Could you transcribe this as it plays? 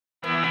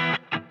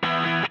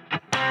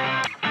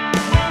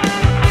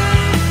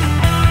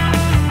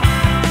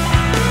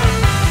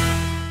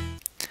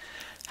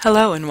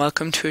Hello and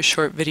welcome to a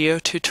short video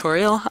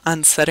tutorial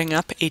on setting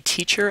up a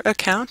teacher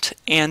account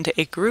and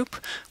a group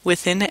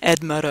within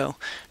Edmodo.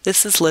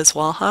 This is Liz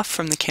Walhoff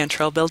from the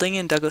Cantrell Building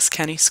in Douglas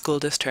County School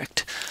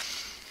District.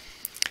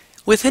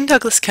 Within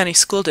Douglas County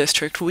School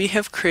District, we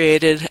have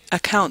created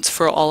accounts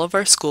for all of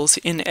our schools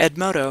in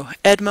Edmodo.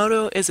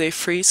 Edmodo is a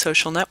free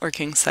social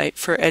networking site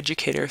for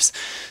educators.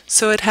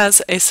 So it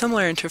has a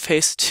similar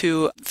interface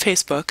to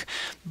Facebook,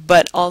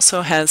 but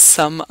also has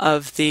some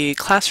of the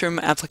classroom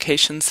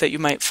applications that you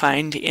might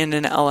find in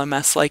an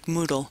LMS like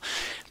Moodle.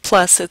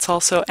 Plus, it's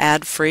also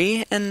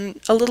ad-free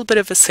and a little bit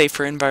of a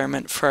safer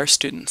environment for our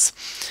students.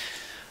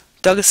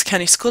 Douglas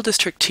County School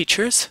District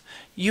teachers,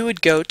 you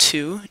would go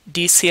to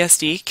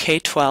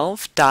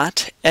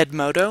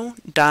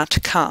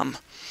dcsdk12.edmodo.com.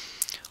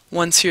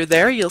 Once you're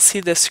there, you'll see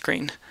this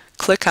screen.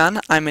 Click on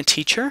I'm a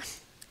teacher,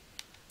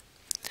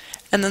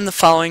 and then the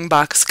following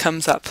box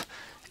comes up.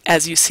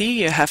 As you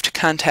see, you have to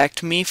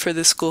contact me for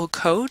the school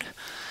code.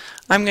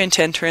 I'm going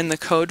to enter in the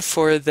code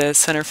for the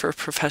Center for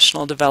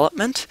Professional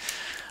Development.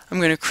 I'm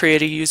going to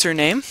create a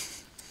username.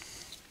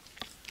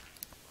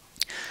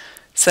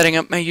 Setting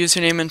up my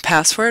username and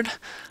password,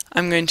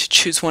 I'm going to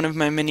choose one of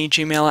my many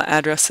Gmail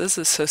addresses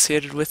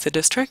associated with the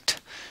district,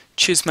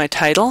 choose my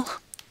title,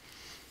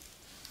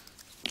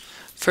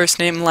 first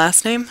name,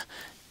 last name,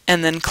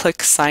 and then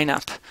click Sign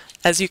Up.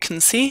 As you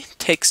can see, it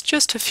takes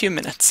just a few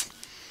minutes.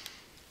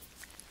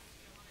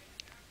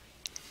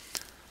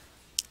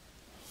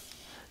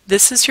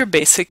 This is your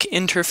basic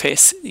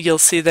interface. You'll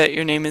see that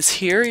your name is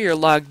here, you're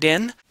logged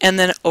in, and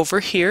then over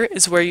here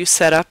is where you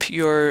set up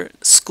your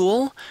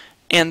school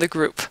and the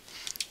group.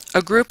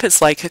 A group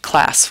is like a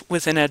class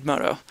within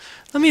Edmodo.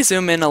 Let me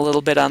zoom in a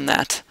little bit on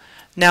that.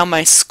 Now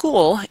my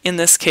school, in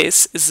this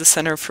case, is the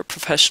Center for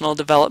Professional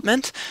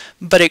Development,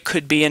 but it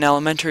could be an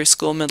elementary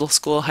school, middle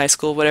school, high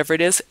school, whatever it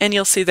is, and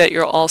you'll see that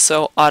you're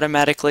also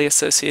automatically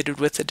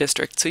associated with the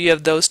district. So you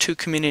have those two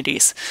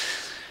communities.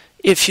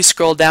 If you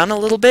scroll down a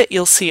little bit,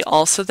 you'll see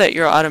also that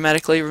you're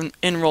automatically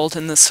enrolled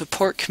in the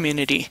support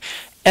community.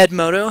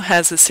 Edmodo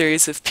has a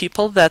series of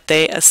people that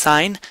they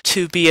assign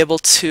to be able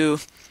to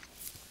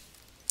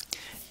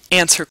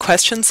answer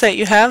questions that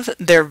you have.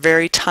 They're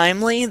very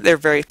timely, they're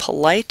very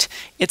polite.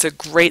 It's a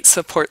great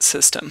support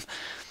system.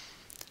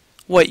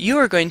 What you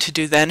are going to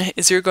do then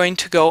is you're going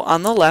to go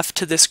on the left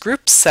to this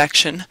Groups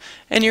section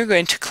and you're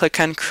going to click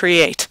on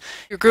Create.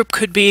 Your group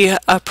could be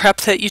a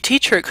prep that you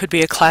teach, or it could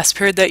be a class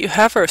period that you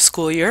have, or a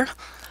school year.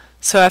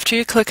 So after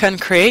you click on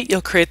Create, you'll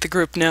create the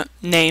group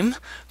name.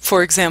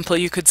 For example,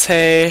 you could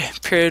say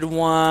Period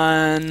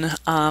 1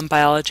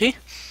 Biology.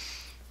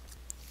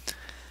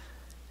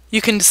 You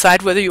can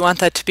decide whether you want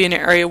that to be an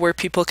area where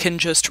people can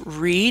just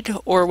read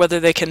or whether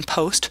they can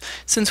post.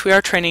 Since we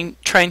are trying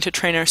to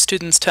train our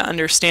students to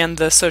understand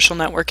the social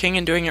networking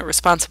and doing it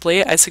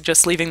responsibly, I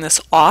suggest leaving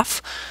this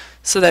off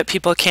so that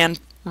people can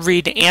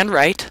read and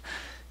write.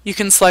 You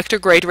can select a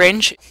grade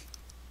range.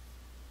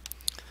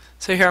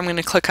 So here I'm going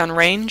to click on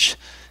range.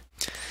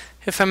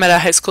 If I'm at a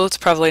high school, it's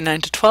probably 9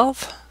 to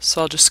 12,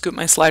 so I'll just scoot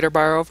my slider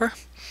bar over.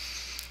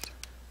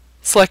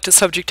 Select a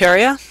subject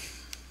area.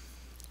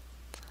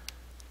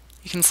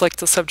 You can select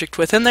the subject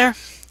within there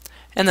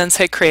and then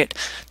say Create.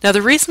 Now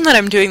the reason that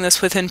I'm doing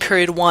this within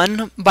Period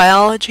 1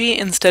 Biology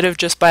instead of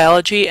just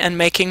Biology and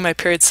making my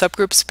period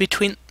subgroups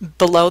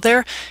below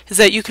there is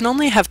that you can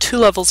only have two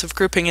levels of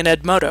grouping in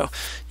Edmodo.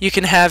 You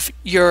can have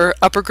your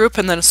upper group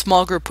and then a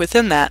small group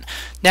within that.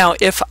 Now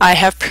if I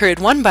have Period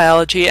 1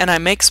 Biology and I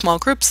make small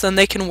groups, then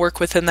they can work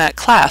within that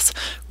class.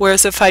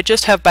 Whereas if I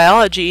just have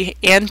Biology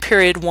and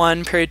Period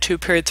 1, Period 2,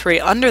 Period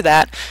 3 under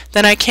that,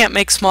 then I can't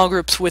make small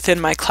groups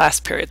within my class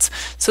periods.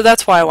 So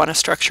that's why I want to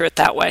structure it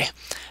that way.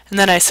 And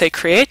then I say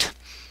Create.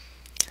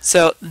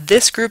 So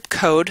this group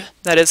code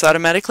that is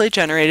automatically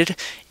generated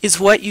is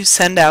what you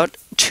send out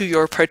to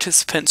your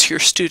participants, your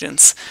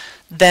students.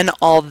 Then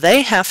all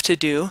they have to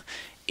do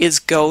is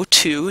go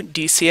to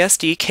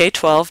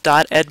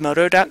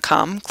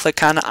dcsdk12.edmodo.com,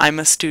 click on I'm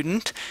a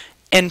student,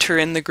 enter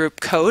in the group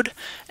code,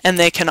 and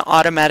they can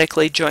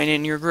automatically join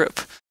in your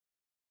group.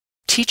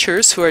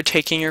 Teachers who are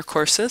taking your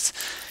courses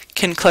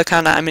can click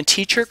on I'm a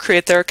teacher,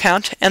 create their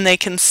account, and they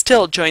can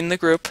still join the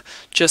group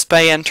just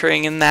by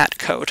entering in that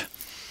code.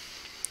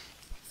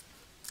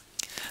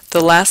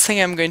 The last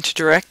thing I'm going to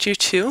direct you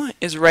to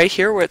is right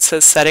here where it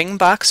says setting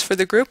box for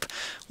the group.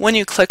 When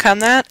you click on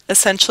that,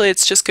 essentially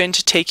it's just going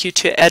to take you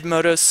to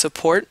Edmodo's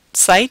support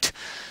site.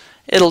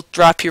 It'll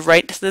drop you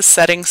right to the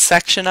settings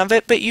section of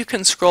it, but you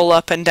can scroll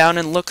up and down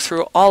and look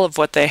through all of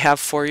what they have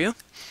for you.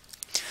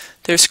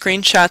 Their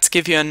screenshots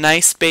give you a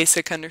nice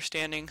basic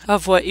understanding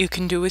of what you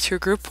can do with your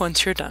group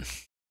once you're done.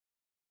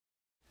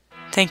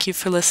 Thank you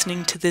for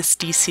listening to this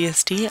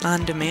DCSD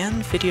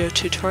on-demand video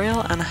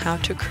tutorial on how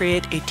to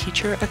create a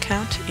teacher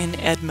account in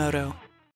Edmodo.